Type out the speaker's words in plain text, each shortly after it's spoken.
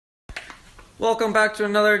Welcome back to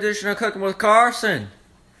another edition of Cooking with Carson.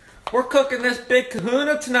 We're cooking this big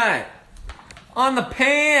kahuna tonight on the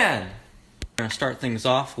pan. We're going to start things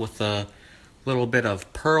off with a little bit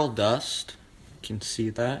of pearl dust. You can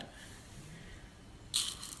see that.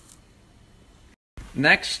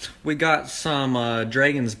 Next, we got some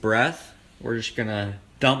dragon's breath. We're just going to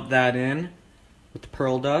dump that in with the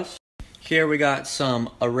pearl dust. Here we got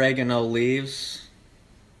some oregano leaves.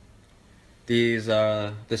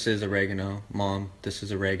 This is oregano. Mom, this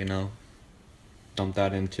is oregano. Dump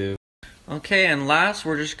that in too. Okay, and last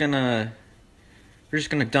we're just gonna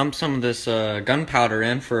dump some of this gunpowder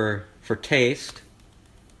in for taste.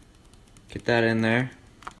 Get that in there.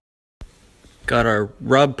 Got our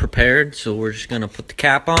rub prepared, so we're just gonna put the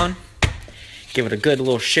cap on. Give it a good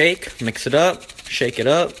little shake. Mix it up. Shake it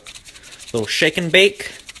up. Little shake and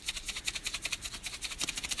bake.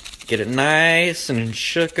 Get it nice and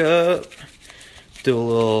shook up. Do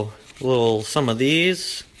a little some of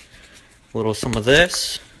these, some of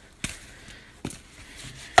this.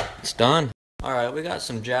 It's done. Alright, we got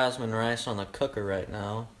some jasmine rice on the cooker right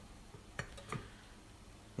now.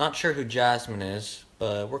 Not sure who Jasmine is,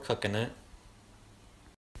 but we're cooking it.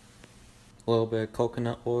 A little bit of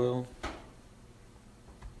coconut oil.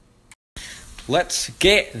 Let's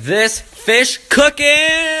get this fish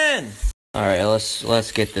cooking! Alright,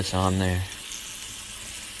 let's get this on there.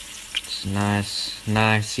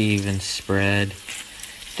 Nice even spread.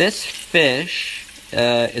 This fish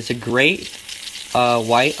is a great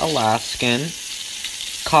white Alaskan,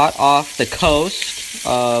 caught off the coast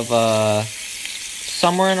of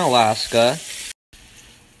somewhere in Alaska.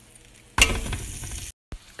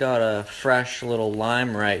 Got a fresh little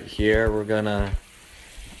lime right here. We're gonna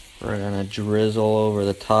drizzle over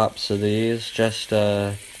the tops of these, just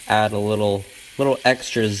add a little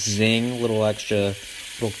extra zing, little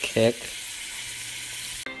kick.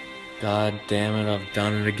 God damn it, I've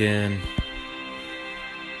done it again.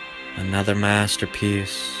 Another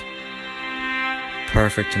masterpiece.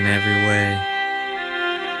 Perfect in every way.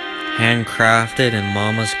 Handcrafted in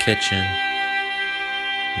Mama's kitchen.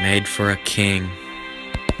 Made for a king.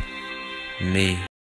 Me.